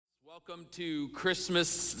Welcome to Christmas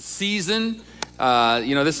season.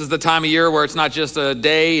 This is the time of year where it's not just a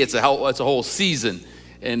day, it's a whole season.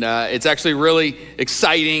 And it's actually really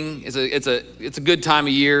exciting. It's a good time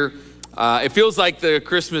of year. It feels like the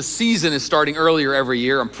Christmas season is starting earlier every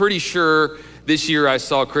year. I'm pretty sure this year I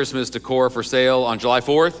saw Christmas decor for sale on July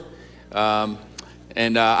 4th.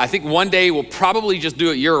 I think one day we'll probably just do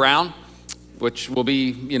it year round, which will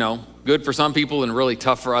be, good for some people and really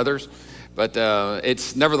tough for others. But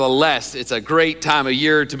nevertheless, it's a great time of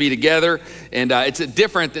year to be together, and it's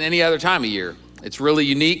different than any other time of year. It's really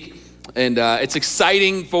unique, and it's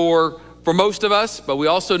exciting for most of us, but we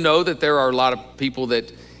also know that there are a lot of people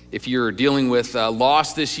that if you're dealing with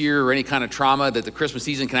loss this year or any kind of trauma, that the Christmas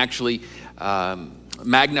season can actually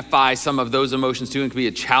magnify some of those emotions too, and can be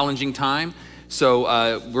a challenging time.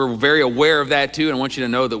 So we're very aware of that too, and I want you to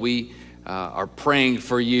know that we are praying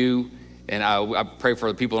for you. And I pray for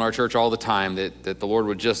the people in our church all the time that the Lord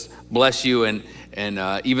would just bless you. And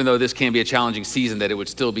even though this can be a challenging season, that it would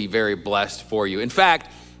still be very blessed for you. In fact,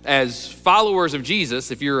 as followers of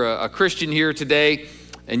Jesus, if you're a Christian here today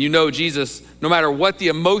and you know Jesus, no matter what the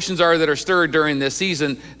emotions are that are stirred during this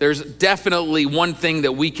season, there's definitely one thing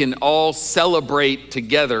that we can all celebrate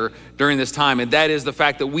together during this time. And that is the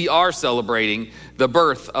fact that we are celebrating the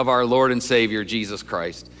birth of our Lord and Savior, Jesus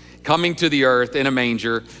Christ, coming to the earth in a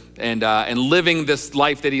manger and living this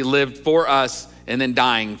life that he lived for us, and then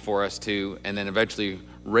dying for us too, and then eventually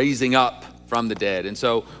raising up from the dead. And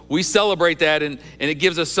so we celebrate that, and it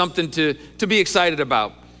gives us something to be excited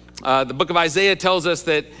about. The book of Isaiah tells us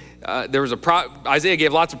that Isaiah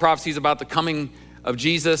gave lots of prophecies about the coming of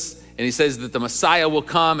Jesus, and he says that the Messiah will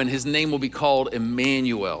come and his name will be called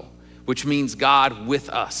Emmanuel, which means God with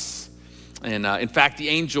us. And in fact, the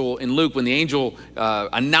angel in Luke, when the angel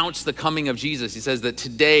announced the coming of Jesus, he says that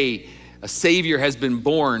today a Savior has been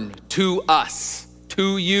born to us,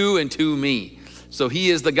 to you and to me. So he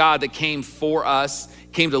is the God that came for us,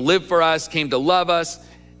 came to live for us, came to love us,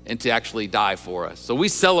 and to actually die for us. So we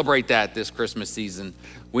celebrate that this Christmas season.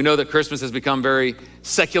 We know that Christmas has become very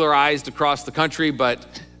secularized across the country,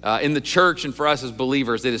 but in the church and for us as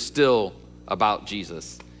believers, it is still about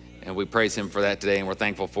Jesus. And we praise him for that today, and we're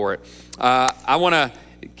thankful for it. I want to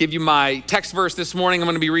give you my text verse this morning. I'm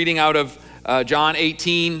going to be reading out of John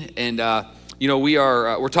 18, and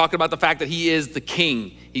we're talking about the fact that he is the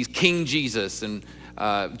King. He's King Jesus, and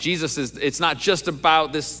Jesus is. It's not just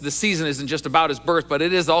about this. The season isn't just about his birth, but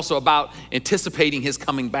it is also about anticipating his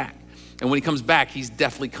coming back. And when he comes back, he's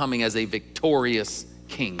definitely coming as a victorious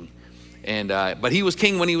King. But he was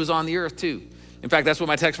King when he was on the earth too. In fact, that's what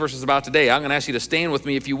my text verse is about today. I'm going to ask you to stand with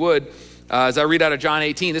me if you would as I read out of John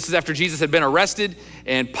 18. This is after Jesus had been arrested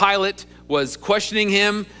and Pilate was questioning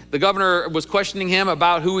him. The governor was questioning him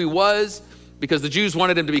about who he was because the Jews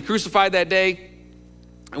wanted him to be crucified that day.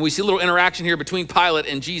 And we see a little interaction here between Pilate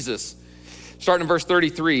and Jesus. Starting in verse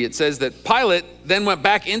 33, it says that Pilate then went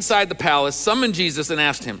back inside the palace, summoned Jesus and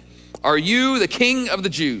asked him, "Are you the King of the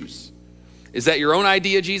Jews?" "Is that your own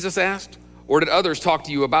idea?" Jesus asked. "Or did others talk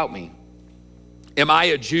to you about me?" "Am I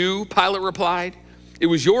a Jew?" Pilate replied. "It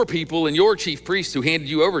was your people and your chief priests who handed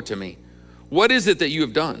you over to me. What is it that you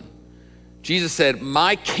have done?" Jesus said,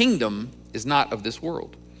 "My kingdom is not of this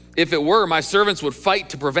world. If it were, my servants would fight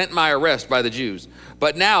to prevent my arrest by the Jews.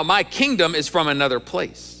 But now my kingdom is from another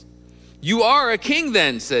place." "You are a king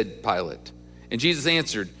then," said Pilate. And Jesus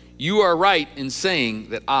answered, "You are right in saying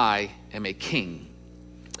that I am a king.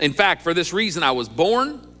 In fact, for this reason I was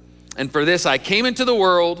born, and for this I came into the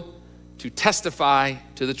world, to testify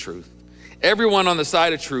to the truth. Everyone on the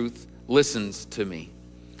side of truth listens to me."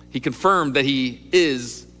 He confirmed that he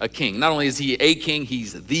is a king. Not only is he a king,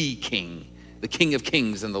 he's the King of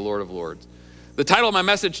Kings and the Lord of Lords. The title of my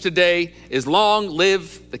message today is Long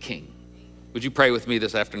Live the King. Would you pray with me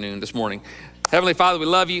this morning? Heavenly Father, we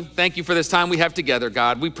love you. Thank you for this time we have together,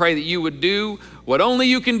 God. We pray that you would do what only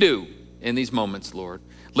you can do in these moments, Lord.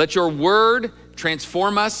 Let your word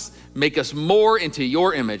transform us, make us more into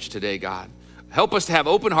your image today, God. Help us to have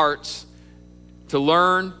open hearts, to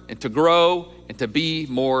learn and to grow and to be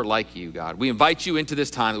more like you, God. We invite you into this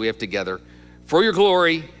time that we have together for your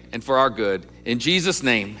glory and for our good. In Jesus'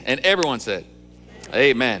 name, and everyone said,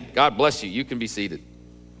 amen. God bless you. You can be seated.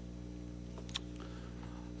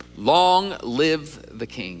 Long live the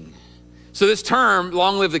King. So this term,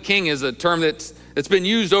 long live the King, is a term that's been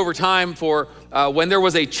used over time for when there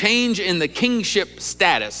was a change in the kingship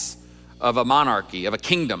status of a monarchy, of a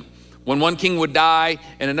kingdom. When one king would die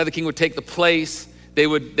and another king would take the place, they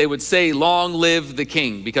would say, "Long live the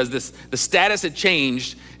king," because the status had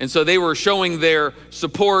changed, and so they were showing their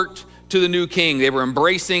support to the new king. They were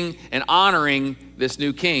embracing and honoring this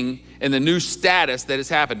new king and the new status that has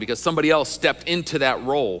happened because somebody else stepped into that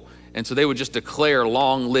role. And so they would just declare,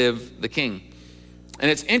 long live the king. And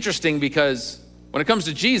it's interesting because when it comes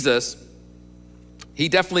to Jesus, he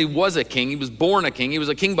definitely was a king. He was born a king. He was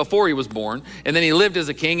a king before he was born. And then he lived as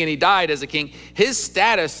a king and he died as a king. His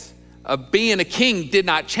status of being a king did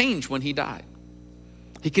not change when he died.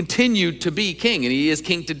 He continued to be king, and he is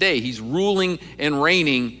king today. He's ruling and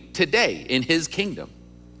reigning today in his kingdom.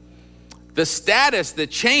 The status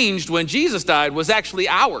that changed when Jesus died was actually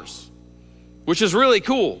ours, which is really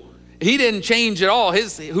cool. He didn't change at all.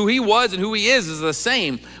 Who he was and who he is the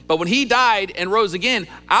same. But when he died and rose again,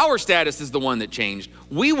 our status is the one that changed.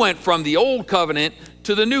 We went from the old covenant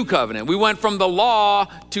to the new covenant. We went from the law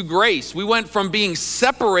to grace. We went from being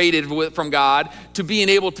separated from God to being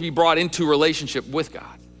able to be brought into relationship with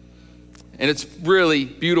God. And it's really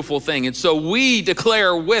beautiful thing. And so we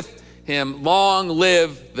declare with him, long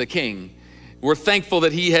live the king. We're thankful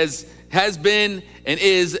that he has been and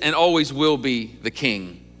is and always will be the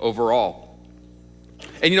king overall.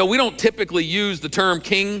 And we don't typically use the term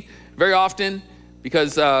king very often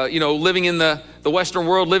because, living in the Western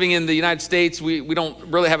world, living in the United States, we don't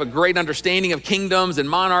really have a great understanding of kingdoms and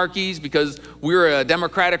monarchies because we're a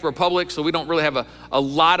democratic republic, so we don't really have a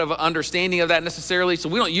lot of understanding of that necessarily. So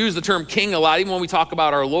we don't use the term king a lot. Even when we talk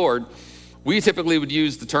about our Lord, we typically would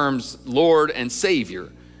use the terms Lord and Savior,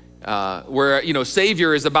 where,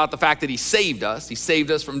 Savior is about the fact that he saved us. He saved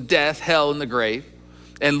us from death, hell, and the grave.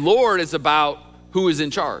 And Lord is about who is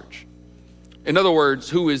in charge. In other words,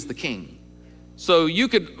 who is the king. So you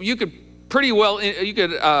could pretty well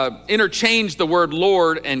interchange the word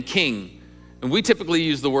Lord and king. And we typically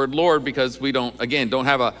use the word Lord because we don't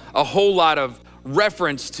have a whole lot of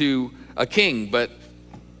reference to a king. But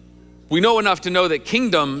we know enough to know that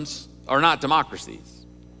kingdoms are not democracies.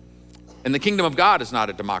 And the kingdom of God is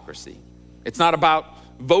not a democracy. It's not about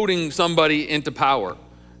voting somebody into power.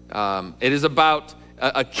 It is about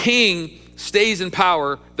a king stays in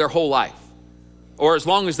power their whole life, or as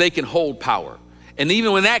long as they can hold power. And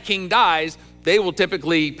even when that king dies, they will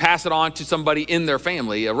typically pass it on to somebody in their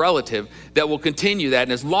family, a relative, that will continue that.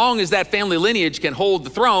 And as long as that family lineage can hold the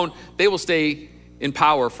throne, they will stay in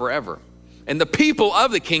power forever. And the people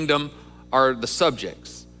of the kingdom are the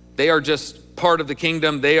subjects. They are just part of the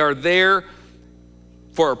kingdom. They are there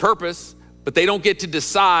for a purpose, but they don't get to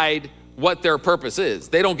decide what their purpose is.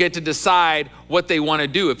 They don't get to decide what they want to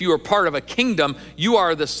do. If you are part of a kingdom, you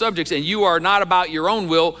are the subjects and you are not about your own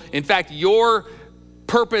will. In fact, your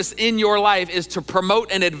purpose in your life is to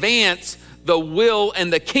promote and advance the will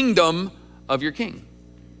and the kingdom of your king.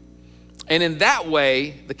 And in that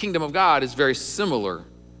way, the kingdom of God is very similar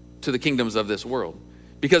to the kingdoms of this world,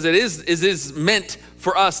 because it is meant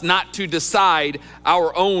for us not to decide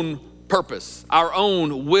our own purpose, our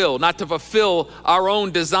own will, not to fulfill our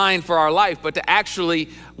own design for our life, but to actually,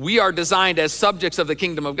 we are designed as subjects of the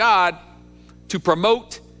kingdom of God to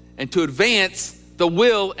promote and to advance the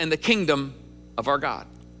will and the kingdom of our God.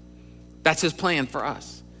 That's his plan for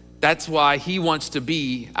us. That's why he wants to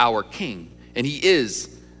be our king, and he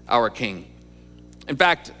is our king. In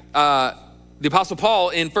fact, the Apostle Paul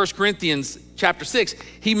in 1 Corinthians chapter 6,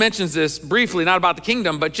 he mentions this briefly, not about the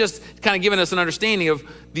kingdom, but just kind of giving us an understanding of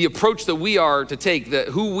the approach that we are to take, that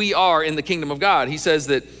who we are in the kingdom of God. He says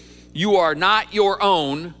that you are not your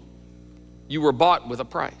own, you were bought with a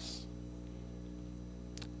price.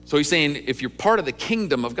 So he's saying if you're part of the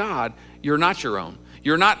kingdom of God, you're not your own.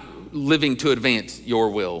 You're not living to advance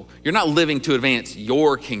your will. You're not living to advance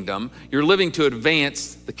your kingdom. You're living to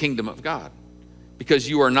advance the kingdom of God because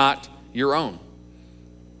you are not your own.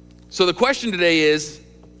 So the question today is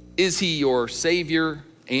he your Savior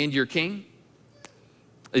and your King?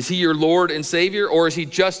 Is he your Lord and Savior, or is he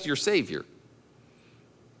just your Savior?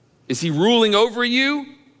 Is he ruling over you,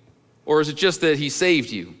 or is it just that he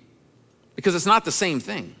saved you? Because it's not the same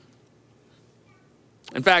thing.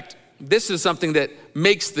 In fact, this is something that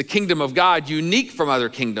makes the kingdom of God unique from other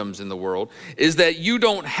kingdoms in the world, is that you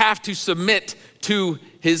don't have to submit to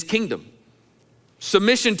his kingdom.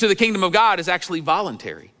 Submission to the kingdom of God is actually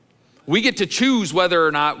voluntary. We get to choose whether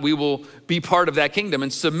or not we will be part of that kingdom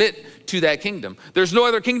and submit to that kingdom. There's no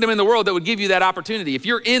other kingdom in the world that would give you that opportunity. If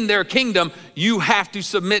you're in their kingdom, you have to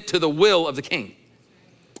submit to the will of the king.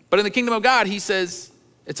 But in the kingdom of God, he says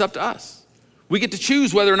it's up to us. We get to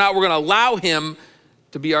choose whether or not we're going to allow him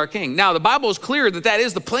to be our king. Now, the Bible is clear that that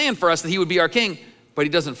is the plan for us, that he would be our king, but he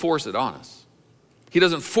doesn't force it on us. He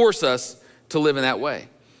doesn't force us to live in that way.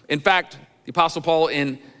 In fact, the Apostle Paul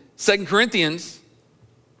in 2 Corinthians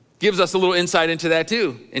gives us a little insight into that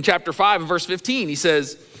too. In chapter 5 and verse 15, he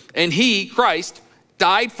says, and he, Christ,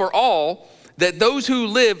 died for all, that those who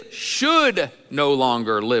live should no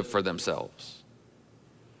longer live for themselves.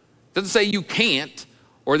 It doesn't say you can't,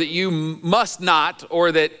 or that you must not,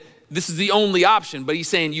 or that this is the only option, but he's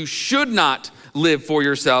saying you should not live for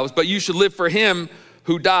yourselves, but you should live for him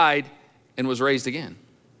who died and was raised again.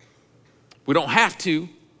 We don't have to,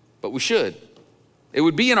 but we should. It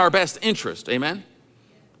would be in our best interest, amen?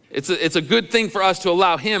 It's a good thing for us to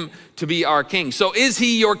allow him to be our king. So is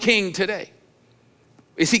he your king today?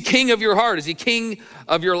 Is he king of your heart? Is he king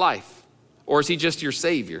of your life? Or is he just your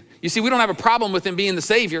savior? You see, we don't have a problem with him being the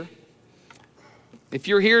savior. If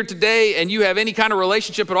you're here today and you have any kind of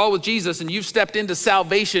relationship at all with Jesus and you've stepped into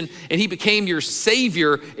salvation and he became your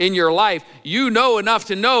savior in your life, you know enough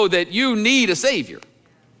to know that you need a savior.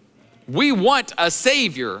 We want a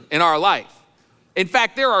savior in our life. In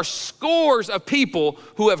fact, there are scores of people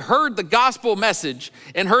who have heard the gospel message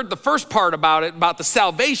and heard the first part about it, about the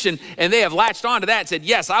salvation, and they have latched onto that and said,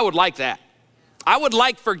 yes, I would like that. I would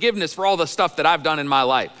like forgiveness for all the stuff that I've done in my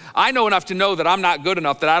life. I know enough to know that I'm not good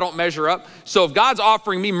enough, that I don't measure up. So if God's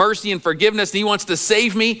offering me mercy and forgiveness and he wants to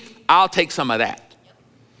save me, I'll take some of that.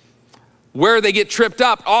 Where they get tripped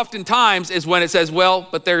up oftentimes is when it says, well,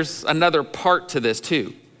 but there's another part to this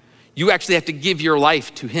too. You actually have to give your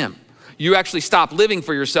life to him. You actually stop living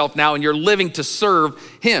for yourself now and you're living to serve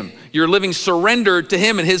him. You're living surrendered to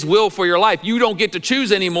him and his will for your life. You don't get to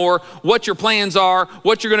choose anymore what your plans are,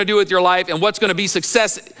 what you're gonna do with your life, and what's gonna be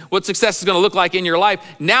success, what success is gonna look like in your life.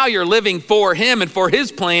 Now you're living for him and for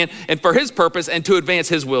his plan and for his purpose and to advance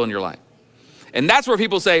his will in your life. And that's where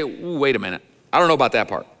people say, wait a minute, I don't know about that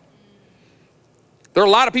part. There are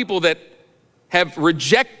a lot of people that have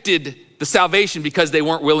rejected the salvation because they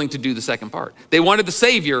weren't willing to do the second part. They wanted the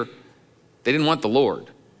Savior, they didn't want the Lord.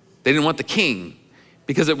 They didn't want the King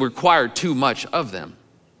because it required too much of them.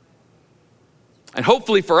 And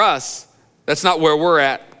hopefully for us, that's not where we're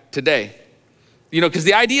at today. You know, because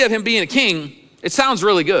the idea of him being a king, it sounds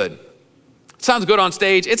really good. It sounds good on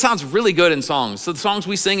stage. It sounds really good in songs. So the songs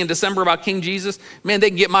we sing in December about King Jesus, man, they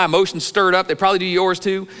can get my emotions stirred up. They probably do yours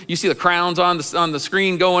too. You see the crowns on the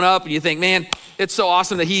screen going up and you think, man, it's so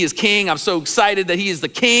awesome that he is king. I'm so excited that he is the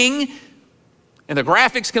king. And the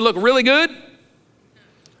graphics can look really good.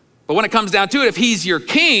 But when it comes down to it, if he's your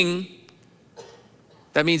king,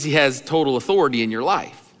 that means he has total authority in your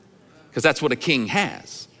life. Because that's what a king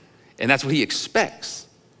has. And that's what he expects.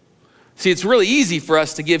 See, it's really easy for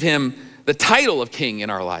us to give him the title of king in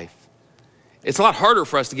our life. It's a lot harder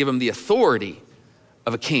for us to give him the authority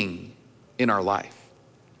of a king in our life.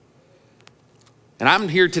 And I'm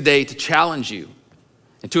here today to challenge you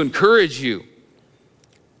and to encourage you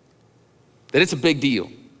that it's a big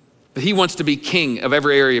deal, that he wants to be king of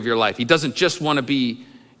every area of your life. He doesn't just want to be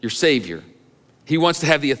your savior. He wants to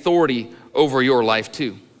have the authority over your life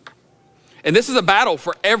too. And this is a battle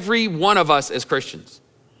for every one of us as Christians.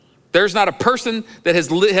 There's not a person that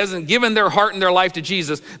hasn't given their heart and their life to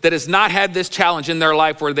Jesus that has not had this challenge in their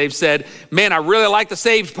life where they've said, man, I really like the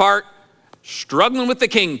saved part, struggling with the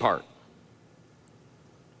king part.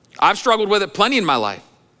 I've struggled with it plenty in my life,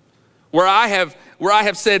 where I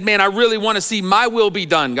have said, man, I really want to see my will be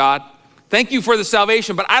done, God. Thank you for the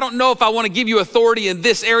salvation, but I don't know if I want to give you authority in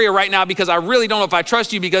this area right now because I really don't know if I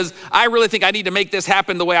trust you because I really think I need to make this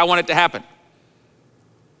happen the way I want it to happen.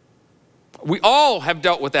 We all have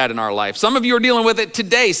dealt with that in our life. Some of you are dealing with it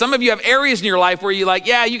today. Some of you have areas in your life where you're like,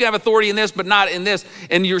 yeah, you can have authority in this, but not in this,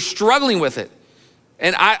 and you're struggling with it.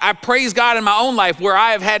 And I praise God in my own life where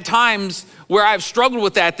I have had times where I've struggled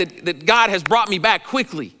with that God has brought me back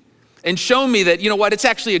quickly and shown me that, you know what, it's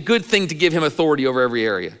actually a good thing to give him authority over every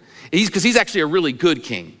area. Because he's actually a really good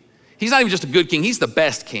king. He's not even just a good king, he's the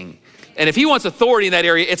best king. And if he wants authority in that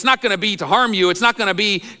area, it's not gonna be to harm you, it's not gonna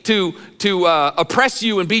be to oppress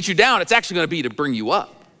you and beat you down, it's actually gonna be to bring you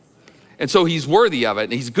up. And so he's worthy of it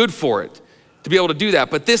and he's good for it to be able to do that.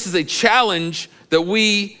 But this is a challenge that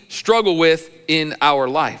we struggle with in our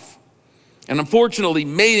life. And unfortunately,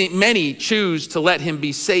 many choose to let him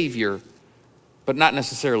be savior, but not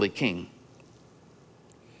necessarily king.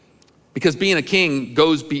 Because being a king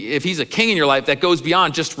if he's a king in your life, that goes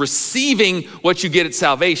beyond just receiving what you get at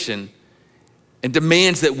salvation and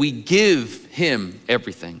demands that we give him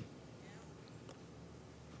everything.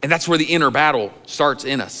 And that's where the inner battle starts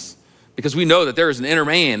in us. Because we know that there is an inner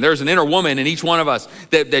man, there's an inner woman in each one of us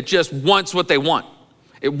that just wants what they want.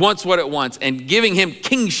 It wants what it wants. And giving him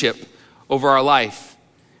kingship over our life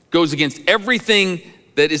goes against everything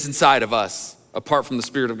that is inside of us apart from the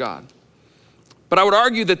Spirit of God. But I would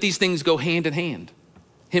argue that these things go hand in hand.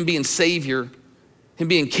 Him being savior, him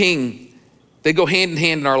being king, they go hand in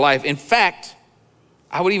hand in our life. In fact,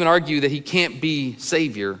 I would even argue that he can't be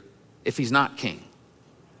savior if he's not king.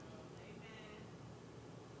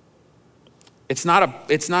 It's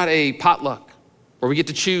not a potluck where we get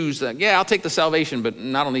to choose, yeah, I'll take the salvation, but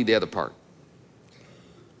I don't need the other part.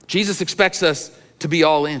 Jesus expects us to be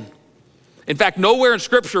all in. In fact, nowhere in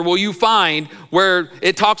Scripture will you find where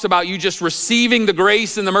it talks about you just receiving the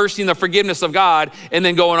grace and the mercy and the forgiveness of God and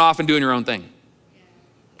then going off and doing your own thing.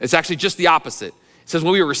 It's actually just the opposite. It says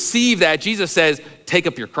when we receive that, Jesus says, take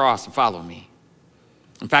up your cross and follow me.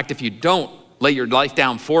 In fact, if you don't lay your life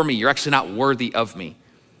down for me, you're actually not worthy of me.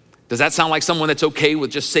 Does that sound like someone that's okay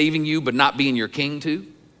with just saving you but not being your king too?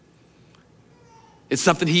 It's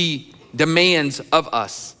something he demands of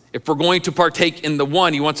us. If we're going to partake in the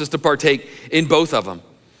one, he wants us to partake in both of them.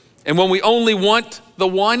 And when we only want the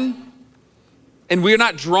one, and we're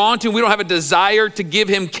not drawn to, we don't have a desire to give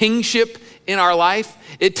him kingship in our life,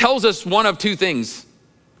 it tells us one of two things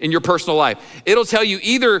in your personal life. It'll tell you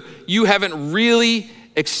either you haven't really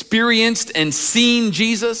experienced and seen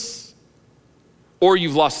Jesus, or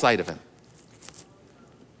you've lost sight of him,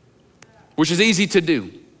 which is easy to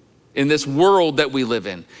do in this world that we live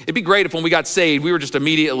in. It'd be great if when we got saved, we were just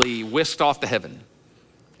immediately whisked off to heaven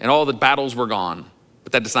and all the battles were gone,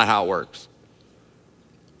 but that's not how it works.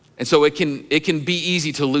 And so it can be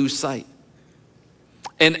easy to lose sight.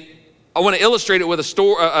 And I want to illustrate it with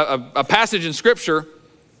a passage in Scripture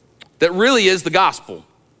that really is the gospel.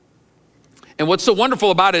 And what's so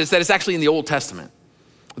wonderful about it is that it's actually in the Old Testament.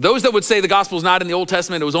 Those that would say the gospel is not in the Old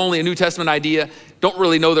Testament, it was only a New Testament idea, don't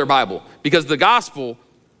really know their Bible. Because the gospel,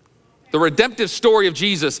 the redemptive story of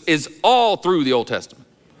Jesus, is all through the Old Testament.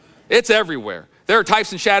 It's everywhere. There are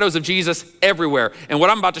types and shadows of Jesus everywhere. And what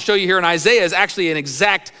I'm about to show you here in Isaiah is actually an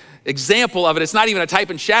exact example of it. It's not even a type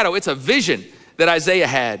and shadow, it's a vision that Isaiah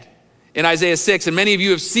had in Isaiah 6. And many of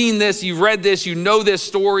you have seen this, you've read this, you know this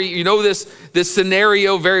story, you know this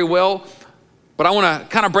scenario very well. But I want to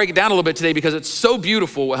kind of break it down a little bit today because it's so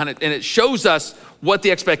beautiful and it shows us what the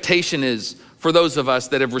expectation is for those of us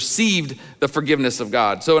that have received the forgiveness of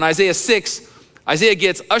God. So in Isaiah 6, Isaiah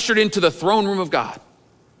gets ushered into the throne room of God.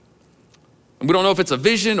 And we don't know if it's a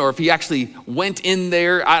vision or if he actually went in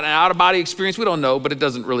there, an out-of-body experience. We don't know, but it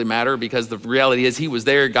doesn't really matter because the reality is he was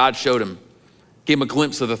there. God showed him, gave him a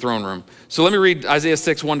glimpse of the throne room. So let me read Isaiah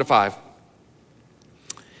 6, 1-5.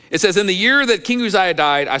 It says, in the year that King Uzziah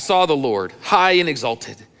died, I saw the Lord, high and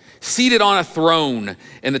exalted, seated on a throne,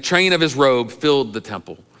 and the train of his robe filled the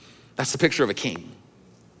temple. That's the picture of a king.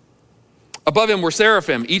 Above him were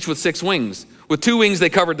seraphim, each with 6 wings. With 2 wings they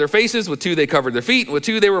covered their faces, with 2 they covered their feet, and with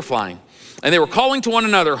 2 they were flying. And they were calling to one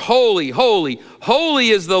another, holy, holy, holy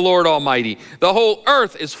is the Lord Almighty. The whole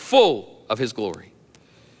earth is full of his glory.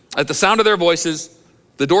 At the sound of their voices,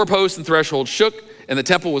 the doorposts and threshold shook, and the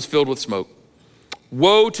temple was filled with smoke.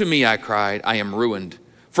 Woe to me, I cried, I am ruined.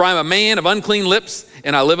 For I am a man of unclean lips,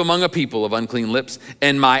 and I live among a people of unclean lips,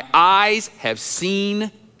 and my eyes have seen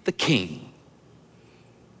the King.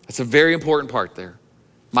 That's a very important part there.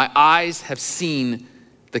 My eyes have seen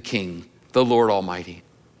the King, the Lord Almighty.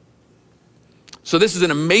 So this is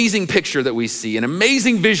an amazing picture that we see, an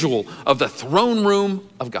amazing visual of the throne room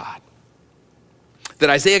of God that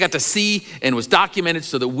Isaiah got to see and was documented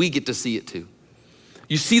so that we get to see it too.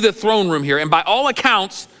 You see the throne room here, and by all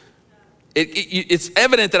accounts, it's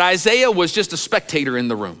evident that Isaiah was just a spectator in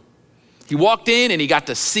the room. He walked in and he got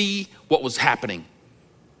to see what was happening.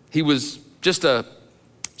 He was just a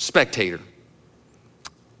spectator.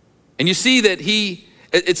 And you see that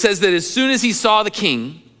it says that as soon as he saw the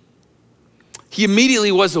king, he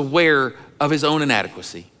immediately was aware of his own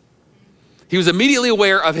inadequacy. He was immediately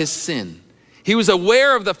aware of his sin. He was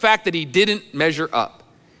aware of the fact that he didn't measure up.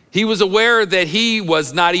 He was aware that he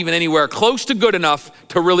was not even anywhere close to good enough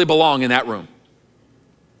to really belong in that room.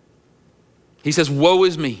 He says, woe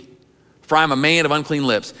is me, for I am a man of unclean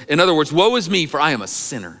lips. In other words, woe is me, for I am a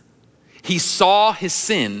sinner. He saw his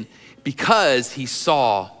sin because he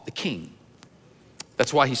saw the king.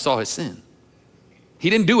 That's why he saw his sin. He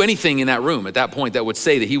didn't do anything in that room at that point that would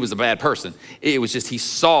say that he was a bad person. It was just he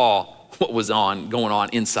saw what was going on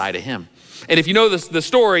inside of him. And if you know the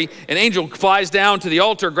story, an angel flies down to the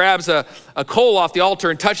altar, grabs a coal off the altar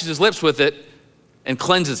and touches his lips with it and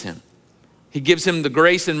cleanses him. He gives him the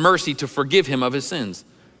grace and mercy to forgive him of his sins.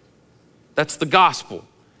 That's the gospel.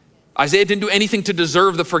 Isaiah didn't do anything to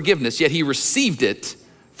deserve the forgiveness, yet he received it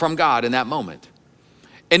from God in that moment.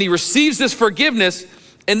 And he receives this forgiveness.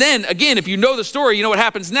 And then again, if you know the story, you know what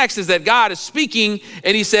happens next is that God is speaking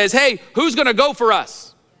and he says, hey, who's gonna go for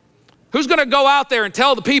us? Who's gonna go out there and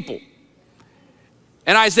tell the people?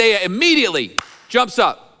 And Isaiah immediately jumps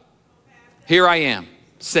up. Here I am,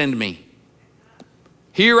 send me.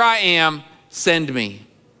 Here I am, send me.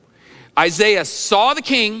 Isaiah saw the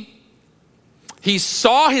king. He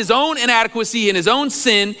saw his own inadequacy and his own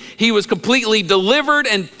sin. He was completely delivered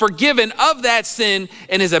and forgiven of that sin.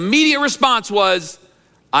 And his immediate response was,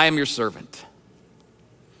 I am your servant.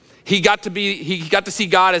 He got to see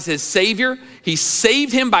God as his Savior. He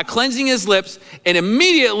saved him by cleansing his lips. And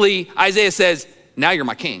immediately Isaiah says, now you're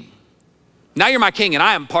my king. Now you're my king and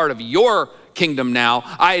I am part of your kingdom now.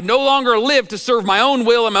 I no longer live to serve my own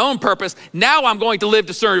will and my own purpose. Now I'm going to live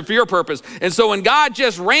to serve for your purpose. And so when God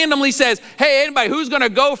just randomly says, hey, anybody who's going to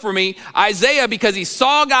go for me? Isaiah, because he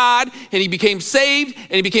saw God and he became saved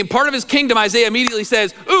and he became part of his kingdom, Isaiah immediately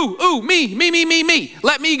says, ooh, me,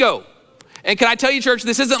 let me go. And can I tell you, church,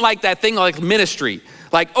 this isn't like that thing like ministry.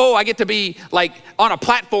 Like, oh, I get to be like on a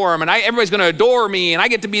platform and everybody's going to adore me and I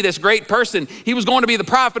get to be this great person. He was going to be the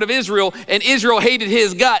prophet of Israel and Israel hated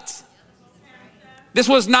his guts. This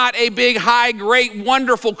was not a big, high, great,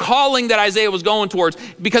 wonderful calling that Isaiah was going towards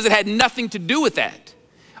because it had nothing to do with that.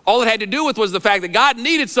 All it had to do with was the fact that God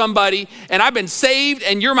needed somebody and I've been saved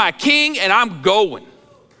and you're my king and I'm going.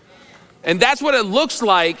 And that's what it looks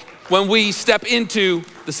like when we step into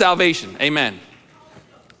the salvation. Amen.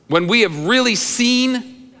 When we have really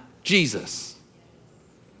seen Jesus,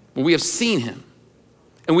 when we have seen him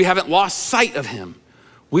and we haven't lost sight of him,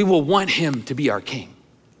 we will want him to be our king.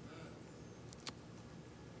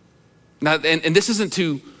 Now, and this isn't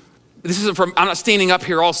from, I'm not standing up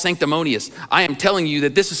here all sanctimonious. I am telling you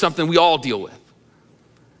that this is something we all deal with.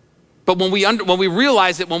 But when we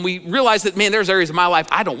realize that, man, there's areas of my life,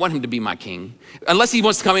 I don't want him to be my king, unless he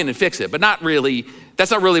wants to come in and fix it, but not really,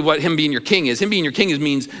 that's not really what him being your king is. Him being your king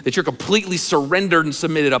means that you're completely surrendered and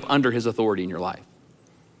submitted up under his authority in your life.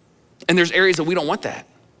 And there's areas that we don't want that.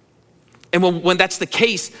 And when that's the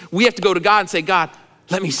case, we have to go to God and say, God,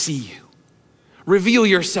 let me see you. Reveal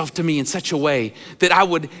yourself to me in such a way that I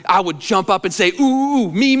would jump up and say,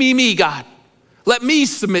 ooh, me, God. Let me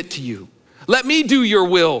submit to you. Let me do your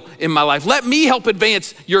will in my life. Let me help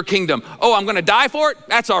advance your kingdom. Oh, I'm gonna die for it?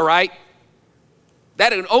 That's all right.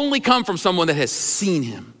 That can only come from someone that has seen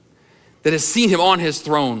him on his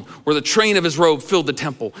throne, where the train of his robe filled the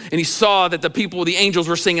temple. And he saw that the angels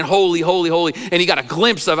were singing, holy, holy, holy. And he got a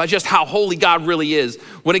glimpse of just how holy God really is.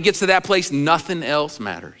 When it gets to that place, nothing else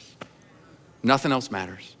matters. Nothing else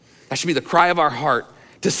matters. That should be the cry of our heart,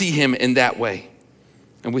 to see him in that way.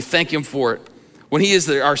 And we thank him for it. When he is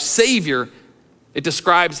our Savior, it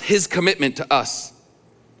describes his commitment to us.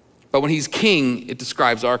 But when he's king, it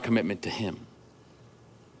describes our commitment to him.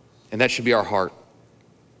 And that should be our heart.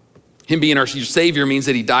 Him being your Savior means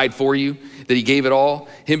that he died for you, that he gave it all.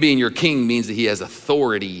 Him being your king means that he has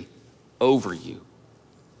authority over you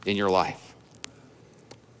in your life.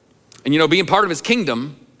 And being part of his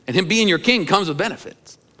kingdom and him being your king comes with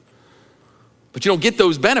benefits. But you don't get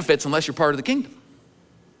those benefits unless you're part of the kingdom.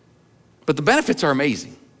 But the benefits are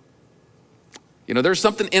amazing. There's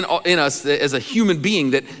something in us as a human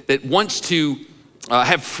being that wants to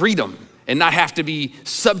have freedom and not have to be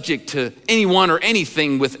subject to anyone or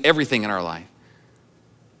anything with everything in our life.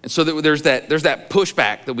 And so there's that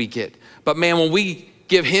pushback that we get. But man, when we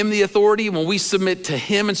give him the authority, when we submit to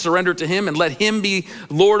him and surrender to him and let him be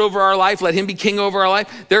Lord over our life, let him be king over our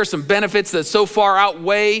life, there are some benefits that so far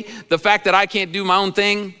outweigh the fact that I can't do my own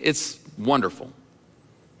thing. It's wonderful.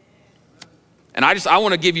 And I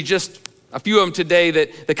want to give you just a few of them today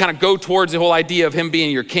that kind of go towards the whole idea of him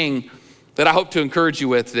being your king, that I hope to encourage you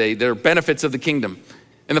with today. They're benefits of the kingdom.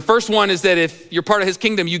 And the first one is that if you're part of his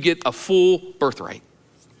kingdom, you get a full birthright.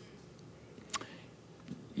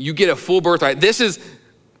 You get a full birthright. This is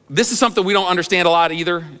something we don't understand a lot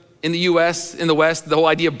either in the US, in the West, the whole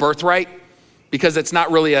idea of birthright, because it's not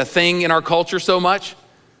really a thing in our culture so much,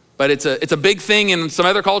 but it's a big thing in some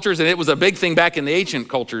other cultures, and it was a big thing back in the ancient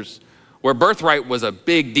cultures where birthright was a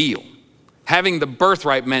big deal. Having the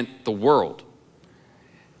birthright meant the world.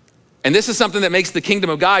 And this is something that makes the kingdom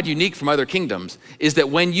of God unique from other kingdoms, is that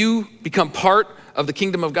when you become part of the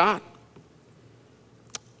kingdom of God,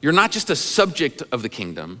 you're not just a subject of the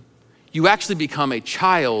kingdom, you actually become a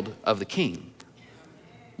child of the king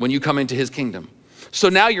when you come into his kingdom. So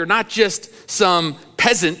now you're not just some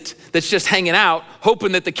peasant that's just hanging out,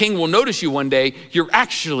 hoping that the king will notice you one day. You're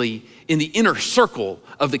actually in the inner circle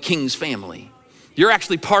of the king's family. You're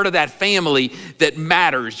actually part of that family that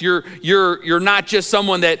matters. You're not just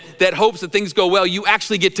someone that hopes that things go well. You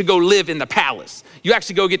actually get to go live in the palace. You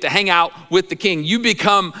actually get to hang out with the king. You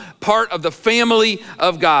become part of the family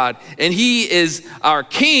of God. And he is our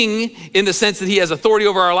king in the sense that he has authority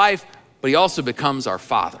over our life, but he also becomes our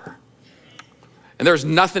father. And there's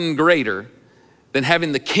nothing greater than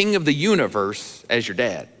having the king of the universe as your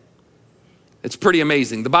dad. It's pretty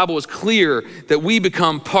amazing. The Bible is clear that we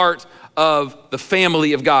become part of the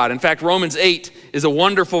family of God. In fact, Romans 8 is a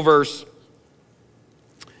wonderful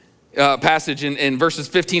passage in verses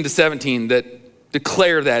 15 to 17 that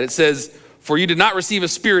declare that. It says, "For you did not receive a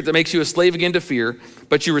spirit that makes you a slave again to fear,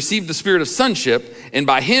 but you received the spirit of sonship, and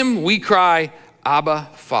by him we cry, Abba,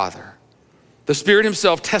 Father. The Spirit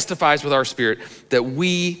himself testifies with our spirit that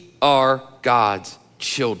we are God's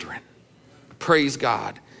children." Praise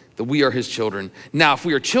God that we are his children. Now, if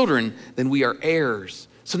we are children, then we are heirs.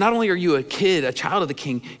 So not only are you a kid, a child of the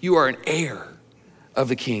King, you are an heir of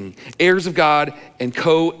the King, heirs of God and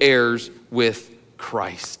co-heirs with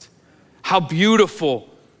Christ. How beautiful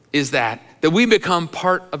is that we become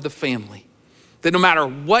part of the family. That no matter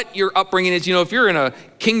what your upbringing is, if you're in a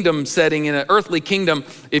kingdom setting, in an earthly kingdom,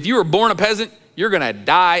 if you were born a peasant, you're gonna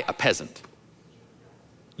die a peasant.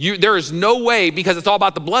 There is no way, because it's all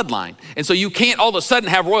about the bloodline. And so you can't all of a sudden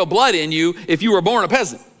have royal blood in you if you were born a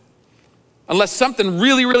peasant. Unless something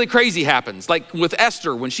really, really crazy happens, like with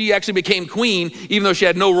Esther, when she actually became queen, even though she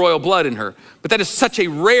had no royal blood in her. But that is such a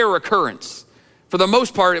rare occurrence. For the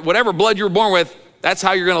most part, whatever blood you were born with, that's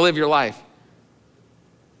how you're gonna live your life.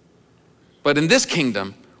 But in this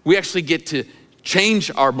kingdom, we actually get to change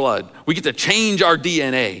our blood. We get to change our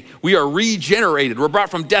DNA. We are regenerated. We're brought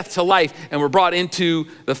from death to life, and we're brought into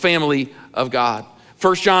the family of God.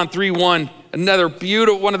 1 John 3:1, another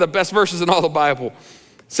beautiful, one of the best verses in all the Bible,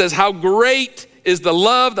 says, "How great is the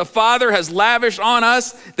love the Father has lavished on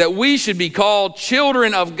us, that we should be called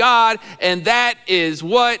children of God, and that is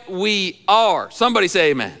what we are." Somebody say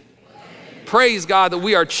amen. Praise God that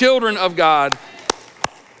we are children of God.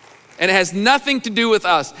 And it has nothing to do with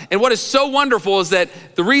us. And what is so wonderful is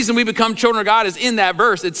that the reason we become children of God is in that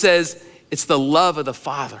verse. It says, it's the love of the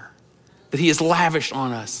Father that he has lavished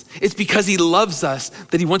on us. It's because he loves us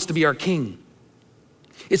that he wants to be our king.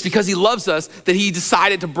 It's because he loves us that he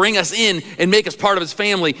decided to bring us in and make us part of his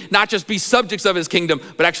family, not just be subjects of his kingdom,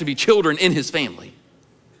 but actually be children in his family.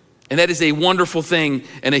 And that is a wonderful thing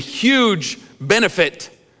and a huge benefit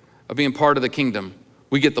of being part of the kingdom.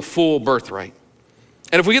 We get the full birthright.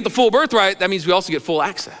 And if we get the full birthright, that means we also get full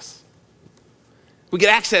access. We get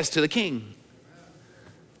access to the king.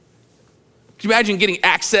 Can you imagine getting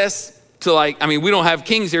access to we don't have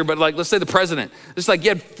kings here, but let's say the president. It's like you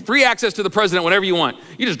had free access to the president whenever you want.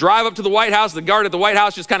 You just drive up to the White House, the guard at the White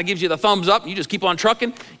House just kind of gives you the thumbs up, and you just keep on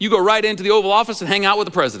trucking. You go right into the Oval Office and hang out with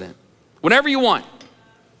the president. Whenever you want.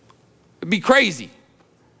 It'd be crazy.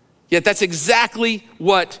 Yet that's exactly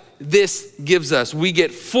what this gives us. We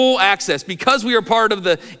get full access. Because we are part of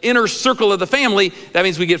the inner circle of the family, that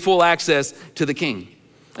means we get full access to the king.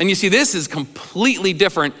 And you see, this is completely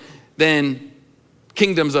different than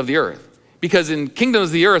kingdoms of the earth. Because in kingdoms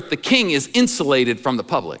of the earth, the king is insulated from the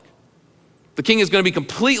public. The king is going to be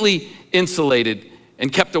completely insulated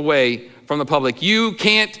and kept away from the public. You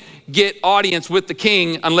can't get audience with the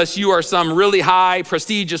king unless you are some really high,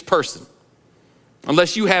 prestigious person.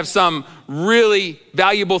 Unless you have some really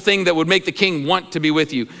valuable thing that would make the king want to be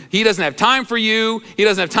with you. He doesn't have time for you. He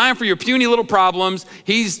doesn't have time for your puny little problems.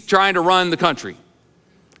 He's trying to run the country.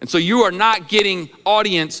 And so you are not getting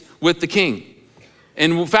audience with the king.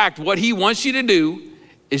 And in fact, what he wants you to do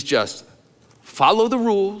is just follow the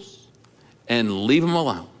rules and leave him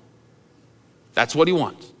alone. That's what he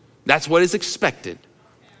wants. That's what is expected,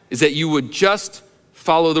 is that you would just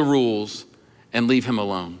follow the rules and leave him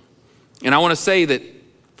alone. And I want to say that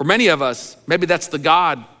for many of us, maybe that's the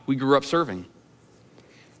God we grew up serving.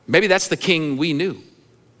 Maybe that's the king we knew.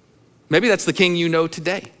 Maybe that's the king you know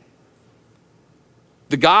today.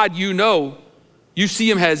 The God you know, you see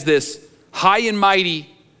him as this high and mighty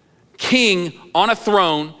king on a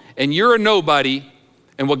throne, and you're a nobody.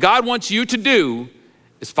 And what God wants you to do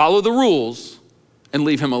is follow the rules and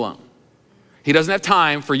leave him alone. He doesn't have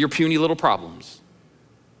time for your puny little problems.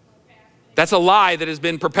 That's a lie that has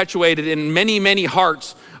been perpetuated in many, many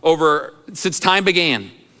hearts since time began.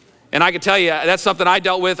 And I can tell you, that's something I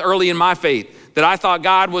dealt with early in my faith, that I thought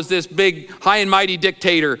God was this big, high and mighty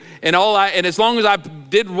dictator, and as long as I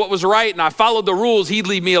did what was right and I followed the rules, he'd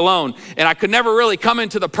leave me alone. And I could never really come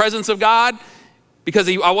into the presence of God because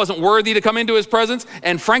I wasn't worthy to come into his presence.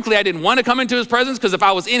 And frankly, I didn't want to come into his presence because if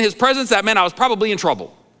I was in his presence, that meant I was probably in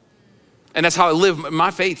trouble. And that's how I lived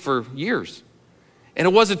my faith for years. And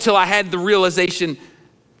it wasn't until I had the realization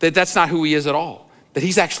that that's not who he is at all. That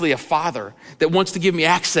he's actually a father that wants to give me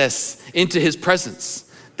access into his presence.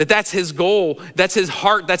 That's his goal, that's his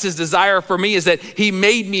heart, that's his desire for me, is that he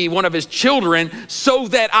made me one of his children so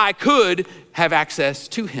that I could have access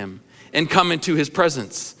to him and come into his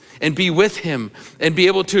presence and be with him and be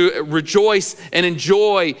able to rejoice and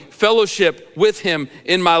enjoy fellowship with him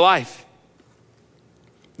in my life.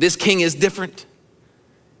 This king is different.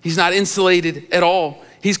 He's not insulated at all.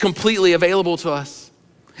 He's completely available to us.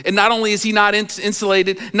 And not only is he not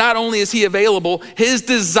insulated, not only is he available, his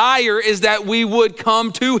desire is that we would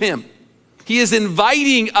come to him. He is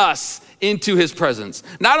inviting us into his presence.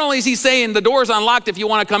 Not only is he saying the door's unlocked if you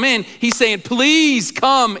want to come in, he's saying, please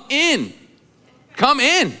come in. Come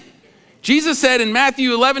in. Jesus said in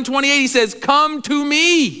Matthew 11:28, he says, come to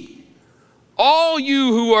me, all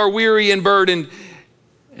you who are weary and burdened,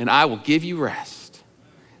 and I will give you rest.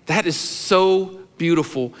 That is so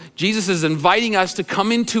beautiful. Jesus is inviting us to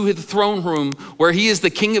come into his throne room where he is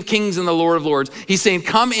the King of Kings and the Lord of Lords. He's saying,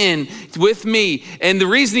 come in with me. And the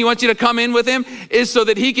reason he wants you to come in with him is so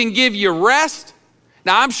that he can give you rest.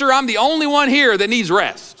 Now, I'm sure I'm the only one here that needs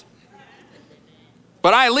rest.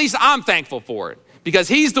 But at least I'm thankful for it, because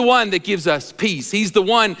he's the one that gives us peace. He's the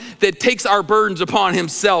one that takes our burdens upon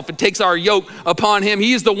himself and takes our yoke upon him.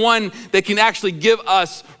 He is the one that can actually give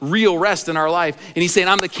us real rest in our life. And he's saying,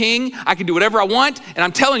 I'm the king. I can do whatever I want. And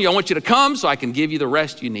I'm telling you, I want you to come so I can give you the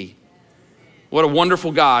rest you need. What a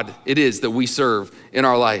wonderful God it is that we serve in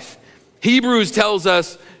our life. Hebrews tells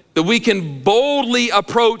us that we can boldly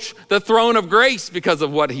approach the throne of grace because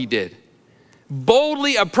of what he did.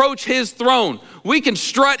 Boldly approach his throne. We can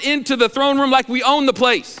strut into the throne room like we own the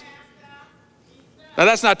place. Now,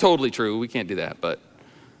 that's not totally true. We can't do that, but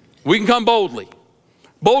we can come boldly.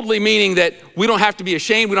 Boldly meaning that we don't have to be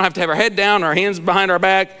ashamed. We don't have to have our head down, our hands behind our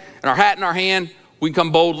back, and our hat in our hand. We can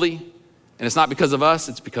come boldly, and it's not because of us,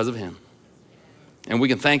 it's because of him. And we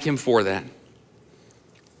can thank him for that.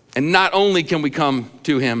 And not only can we come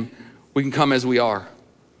to him, we can come as we are.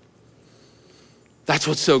 That's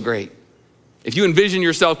what's so great. If you envision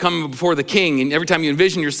yourself coming before the king, and every time you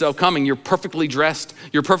envision yourself coming, you're perfectly dressed,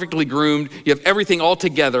 you're perfectly groomed, you have everything all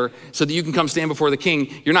together so that you can come stand before the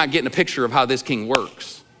king, you're not getting a picture of how this king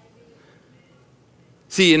works.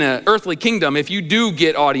 See, in an earthly kingdom, if you do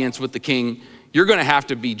get audience with the king, you're gonna have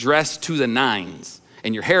to be dressed to the nines.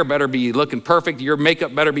 And your hair better be looking perfect, your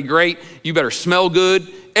makeup better be great, you better smell good,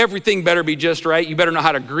 everything better be just right, you better know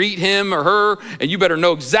how to greet him or her, and you better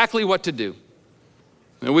know exactly what to do.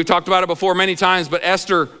 And we've talked about it before many times, but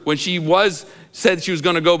Esther, when she said she was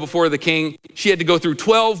gonna go before the king, she had to go through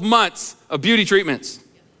 12 months of beauty treatments,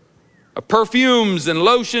 of perfumes and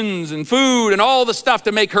lotions and food and all the stuff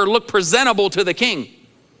to make her look presentable to the king.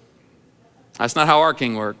 That's not how our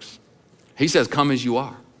king works. He says, come as you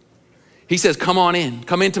are. He says, come on in,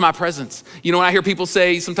 come into my presence. You know, when I hear people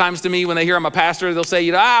say sometimes to me when they hear I'm a pastor, they'll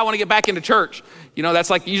say, I wanna get back into church. You know, that's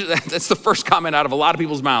the first comment out of a lot of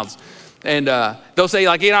people's mouths. And they'll say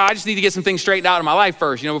like, I just need to get some things straightened out in my life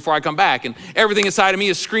first, before I come back. And everything inside of me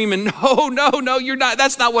is screaming, no, you're not.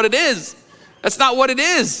 That's not what it is. That's not what it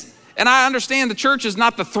is. And I understand the church is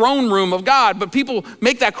not the throne room of God, but people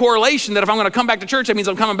make that correlation that if I'm gonna come back to church, that means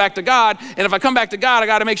I'm coming back to God. And if I come back to God, I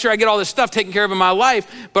gotta make sure I get all this stuff taken care of in my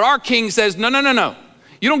life. But our king says, no.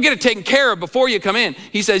 You don't get it taken care of before you come in.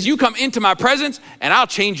 He says, you come into my presence and I'll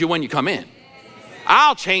change you when you come in.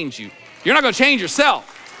 I'll change you. You're not gonna change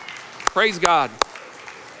yourself. Praise God.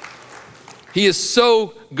 He is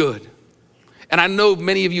so good. And I know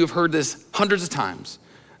many of you have heard this hundreds of times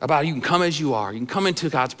about you can come as you are, you can come into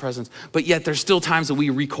God's presence, but yet there's still times that we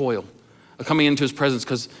recoil of coming into his presence,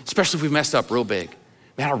 because especially if we've messed up real big.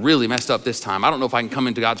 Man, I really messed up this time. I don't know if I can come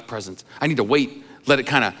into God's presence. I need to wait, let it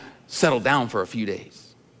kind of settle down for a few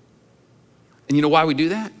days. And you know why we do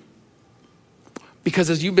that? Because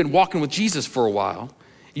as you've been walking with Jesus for a while,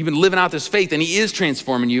 you've been living out this faith and he is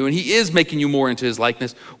transforming you and he is making you more into his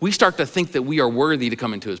likeness, we start to think that we are worthy to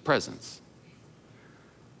come into his presence.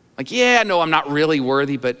 Like, yeah, no, I'm not really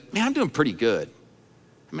worthy, but man, I'm doing pretty good.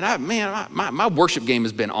 I mean, my worship game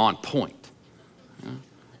has been on point.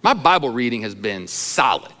 My Bible reading has been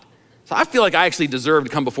solid. So I feel like I actually deserve to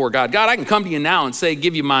come before God. God, I can come to you now and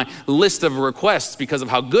give you my list of requests because of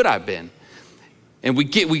how good I've been. And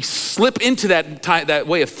we slip into that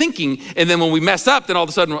way of thinking, and then when we mess up, then all of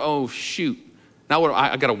a sudden, oh shoot, now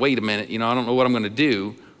I gotta wait a minute, I don't know what I'm gonna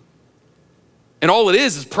do. And all it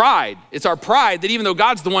is pride. It's our pride that even though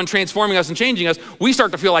God's the one transforming us and changing us, we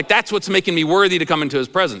start to feel like that's what's making me worthy to come into his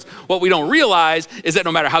presence. What we don't realize is that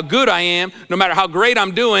no matter how good I am, no matter how great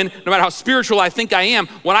I'm doing, no matter how spiritual I think I am,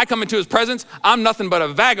 when I come into his presence, I'm nothing but a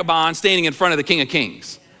vagabond standing in front of the King of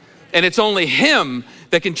Kings. And it's only him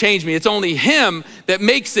that can change me. It's only him that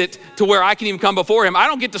makes it to where I can even come before him. I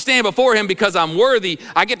don't get to stand before him because I'm worthy.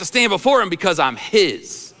 I get to stand before him because I'm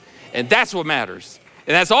his. And that's what matters.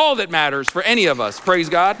 And that's all that matters for any of us. Praise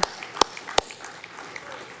God.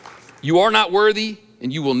 You are not worthy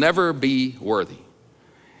and you will never be worthy.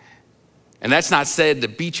 And that's not said to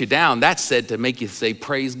beat you down. That's said to make you say,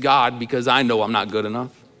 praise God, because I know I'm not good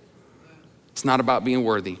enough. It's not about being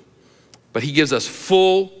worthy, but he gives us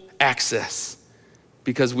full access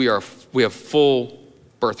because we have full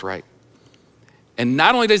birthright. And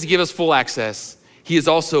not only does he give us full access, he is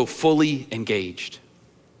also fully engaged.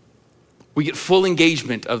 We get full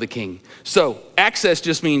engagement of the king. So access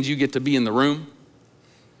just means you get to be in the room,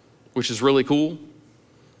 which is really cool,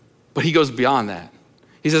 but he goes beyond that.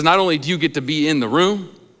 He says, not only do you get to be in the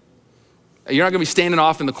room, you're not gonna be standing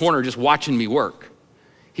off in the corner just watching me work.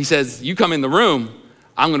 He says, you come in the room,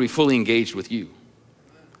 I'm gonna be fully engaged with you.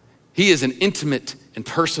 He is an intimate and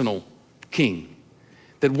personal king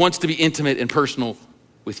that wants to be intimate and personal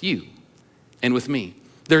with you and with me.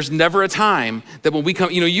 There's never a time that when we come,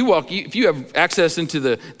 if you have access into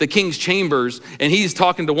the king's chambers and he's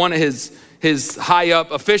talking to one of his high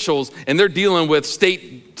up officials and they're dealing with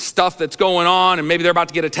state stuff that's going on and maybe they're about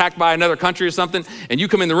to get attacked by another country or something, and you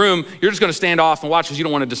come in the room, you're just gonna stand off and watch because you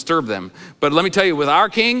don't wanna disturb them. But let me tell you, with our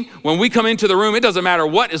king, when we come into the room, it doesn't matter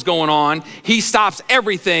what is going on, he stops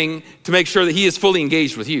everything to make sure that he is fully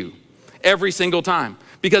engaged with you every single time.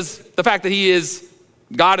 Because the fact that he is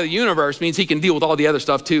God of the universe means he can deal with all the other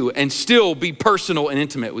stuff too and still be personal and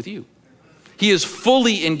intimate with you. He is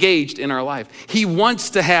fully engaged in our life. He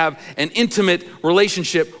wants to have an intimate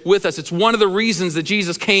relationship with us. It's one of the reasons that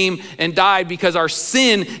Jesus came and died, because our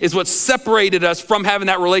sin is what separated us from having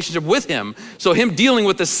that relationship with him. So him dealing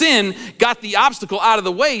with the sin got the obstacle out of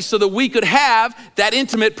the way so that we could have that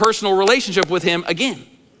intimate personal relationship with him again.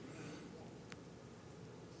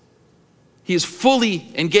 He is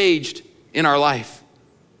fully engaged in our life.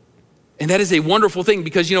 And that is a wonderful thing,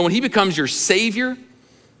 because when he becomes your savior,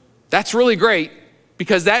 that's really great,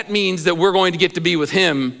 because that means that we're going to get to be with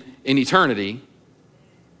him in eternity.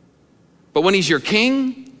 But when he's your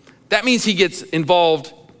king, that means he gets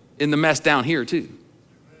involved in the mess down here too.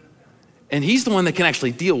 And he's the one that can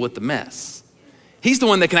actually deal with the mess. He's the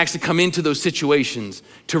one that can actually come into those situations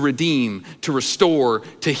to redeem, to restore,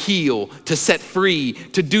 to heal, to set free,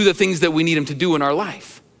 to do the things that we need him to do in our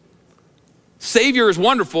life. Savior is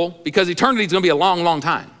wonderful because eternity is going to be a long, long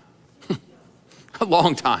time. A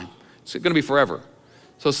long time. It's going to be forever.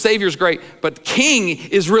 So Savior's great, but King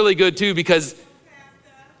is really good too, because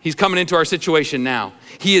he's coming into our situation now.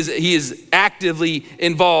 He is actively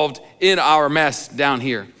involved in our mess down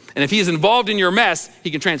here. And if he is involved in your mess,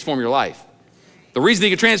 he can transform your life. The reason he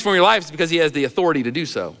can transform your life is because he has the authority to do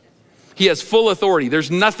so. He has full authority.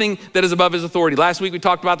 There's nothing that is above his authority. Last week we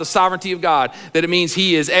talked about the sovereignty of God, that it means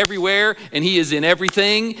he is everywhere and he is in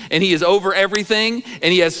everything and he is over everything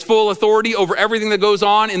and he has full authority over everything that goes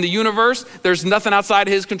on in the universe. There's nothing outside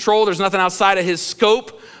of his control. There's nothing outside of his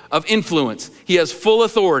scope of influence. He has full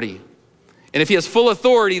authority. And if he has full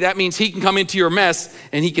authority, that means he can come into your mess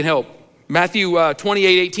and he can help. Matthew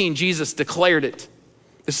 28:18, Jesus declared it.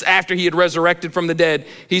 This is after he had resurrected from the dead.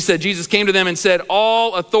 He said, Jesus came to them and said,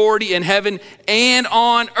 all authority in heaven and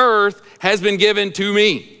on earth has been given to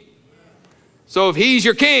me. So if he's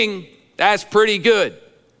your king, that's pretty good.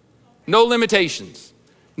 No limitations.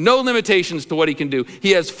 No limitations to what he can do.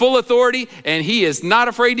 He has full authority and he is not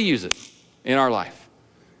afraid to use it in our life.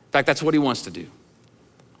 In fact, that's what he wants to do.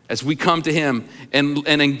 As we come to him and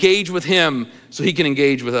engage with him so he can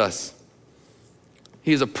engage with us.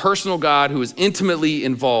 He is a personal God who is intimately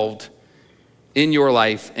involved in your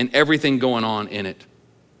life and everything going on in it.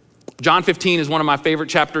 John 15 is one of my favorite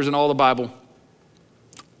chapters in all the Bible.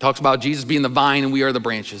 It talks about Jesus being the vine and we are the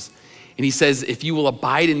branches. And he says, if you will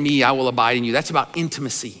abide in me, I will abide in you. That's about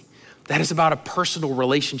intimacy. That is about a personal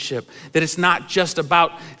relationship. That it's not just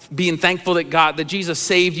about being thankful that Jesus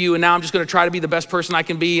saved you and now I'm just gonna try to be the best person I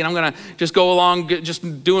can be and I'm gonna just go along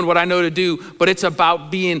just doing what I know to do. But it's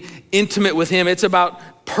about being intimate with him. It's about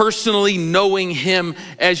personally knowing him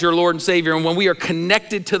as your Lord and Savior. And when we are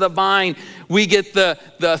connected to the vine, we get the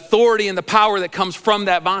authority and the power that comes from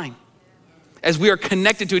that vine. As we are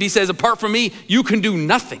connected to it, he says, apart from me, you can do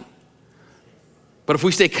nothing. But if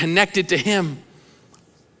we stay connected to him,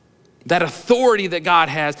 that authority that God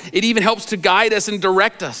has, it even helps to guide us and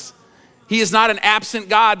direct us. He is not an absent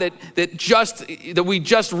God that we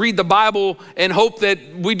just read the Bible and hope that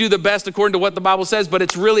we do the best according to what the Bible says, but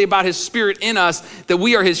it's really about his spirit in us, that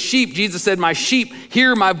we are his sheep. Jesus said, my sheep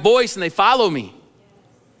hear my voice and they follow me.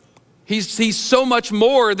 He's so much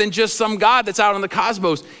more than just some God that's out in the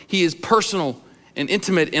cosmos. He is personal and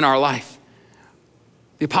intimate in our life.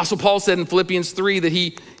 The Apostle Paul said in Philippians 3 that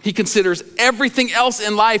he considers everything else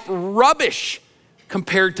in life rubbish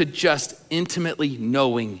compared to just intimately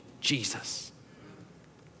knowing Jesus.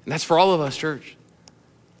 And that's for all of us, church.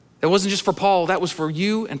 That wasn't just for Paul, that was for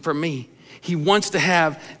you and for me. He wants to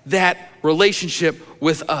have that relationship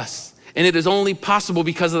with us. And it is only possible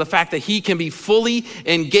because of the fact that he can be fully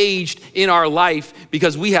engaged in our life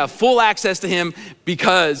because we have full access to him,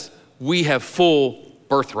 because we have full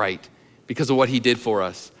birthright because of what he did for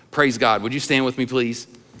us. Praise God. Would you stand with me, please?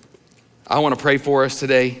 I want to pray for us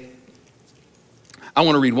today. I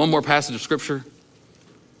want to read one more passage of scripture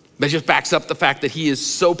that just backs up the fact that he is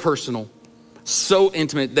so personal, so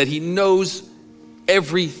intimate, that he knows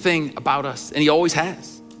everything about us, and he always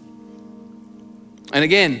has. And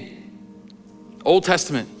again, Old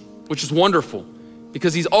Testament, which is wonderful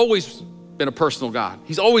because he's always been a personal God.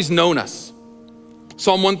 He's always known us.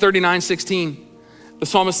 Psalm 139:16, the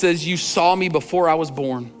psalmist says, "You saw me before I was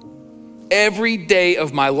born. Every day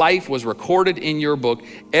of my life was recorded in your book.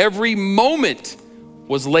 Every moment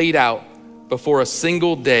was laid out before a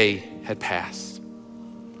single day had passed."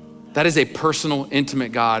 That is a personal,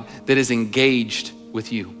 intimate God that is engaged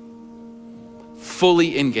with you,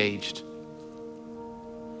 fully engaged.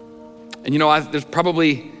 And there's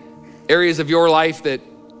probably areas of your life that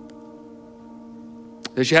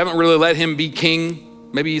you haven't really let him be king,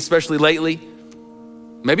 maybe especially lately.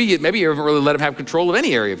 Maybe you haven't really let him have control of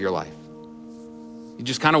any area of your life. You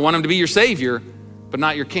just kind of want him to be your savior, but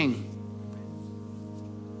not your king.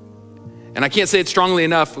 And I can't say it strongly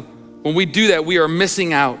enough. When we do that, we are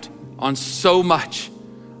missing out on so much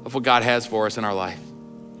of what God has for us in our life.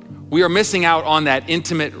 We are missing out on that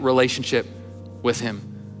intimate relationship with him.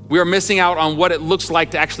 We are missing out on what it looks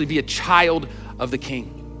like to actually be a child of the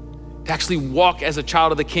king, to actually walk as a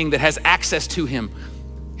child of the king that has access to him.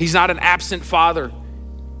 He's not an absent father.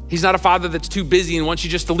 He's not a father that's too busy and wants you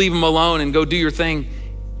just to leave him alone and go do your thing.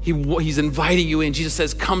 He's inviting you in. Jesus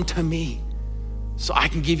says, "Come to me so I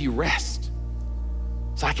can give you rest,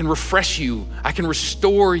 so I can refresh you, I can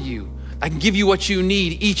restore you, I can give you what you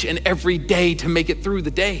need each and every day to make it through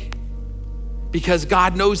the day." Because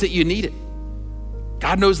God knows that you need it.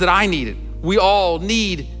 God knows that I need it. We all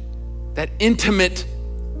need that intimate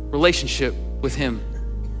relationship with him.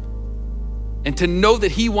 And to know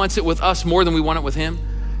that he wants it with us more than we want it with him,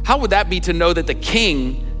 how would that be to know that the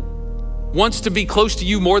king wants to be close to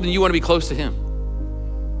you more than you want to be close to him?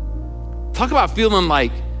 Talk about feeling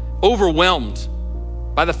like overwhelmed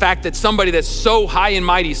by the fact that somebody that's so high and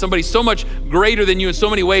mighty, somebody so much greater than you in so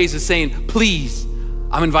many ways is saying, "Please,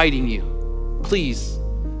 I'm inviting you, please.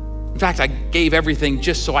 In fact, I gave everything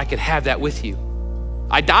just so I could have that with you.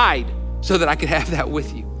 I died so that I could have that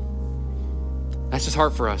with you." That's his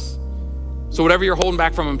heart for us. So whatever you're holding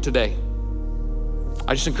back from him today,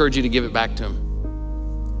 I just encourage you to give it back to him.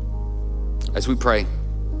 As we pray,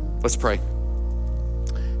 let's pray.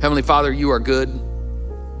 Heavenly Father, you are good.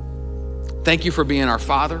 Thank you for being our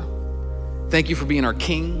Father. Thank you for being our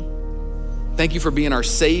King. Thank you for being our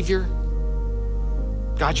Savior.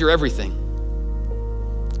 God, you're everything.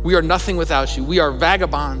 We are nothing without you. We are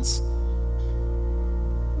vagabonds.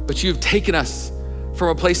 But you have taken us from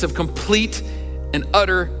a place of complete and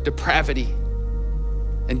utter depravity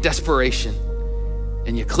and desperation.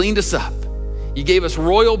 And you cleaned us up. You gave us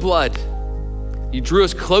royal blood. You drew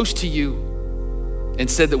us close to you and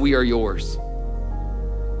said that we are yours.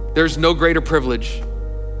 There's no greater privilege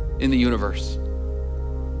in the universe.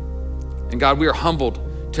 And God, we are humbled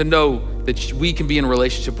to know that we can be in a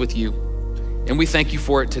relationship with you. And we thank you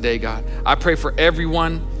for it today, God. I pray for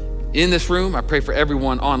everyone in this room. I pray for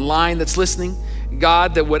everyone online that's listening.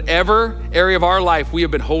 God, that whatever area of our life we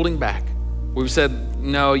have been holding back, we've said,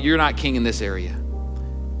 "No, you're not king in this area."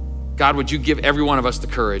 God, would you give every one of us the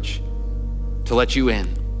courage to let you in?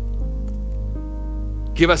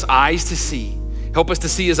 Give us eyes to see. Help us to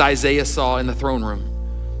see as Isaiah saw in the throne room.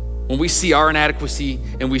 When we see our inadequacy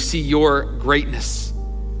and we see your greatness,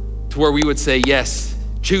 to where we would say, "Yes,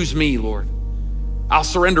 choose me, Lord. I'll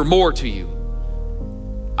surrender more to you.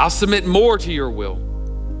 I'll submit more to your will.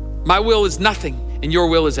 My will is nothing and your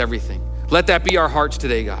will is everything." Let that be our hearts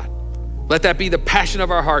today, God. Let that be the passion of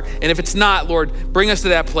our heart. And if it's not, Lord, bring us to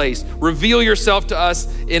that place. Reveal yourself to us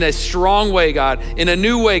in a strong way, God, in a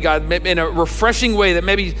new way, God, in a refreshing way that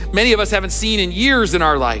maybe many of us haven't seen in years in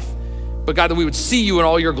our life. But God, that we would see you in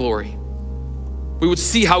all your glory. We would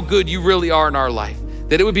see how good you really are in our life.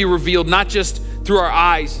 That it would be revealed not just through our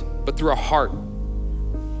eyes, but through our heart.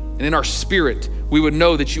 And in our spirit, we would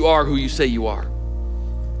know that you are who you say you are.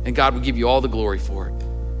 And God, we give you all the glory for it.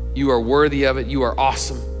 You are worthy of it. You are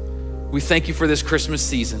awesome. We thank you for this Christmas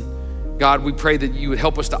season. God, we pray that you would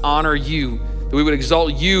help us to honor you, that we would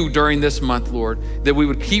exalt you during this month, Lord, that we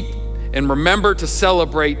would keep and remember to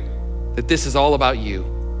celebrate that this is all about you.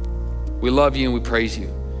 We love you and we praise you.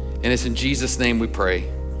 And it's in Jesus' name we pray.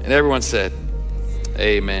 And everyone said,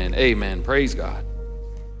 amen, amen. Praise God.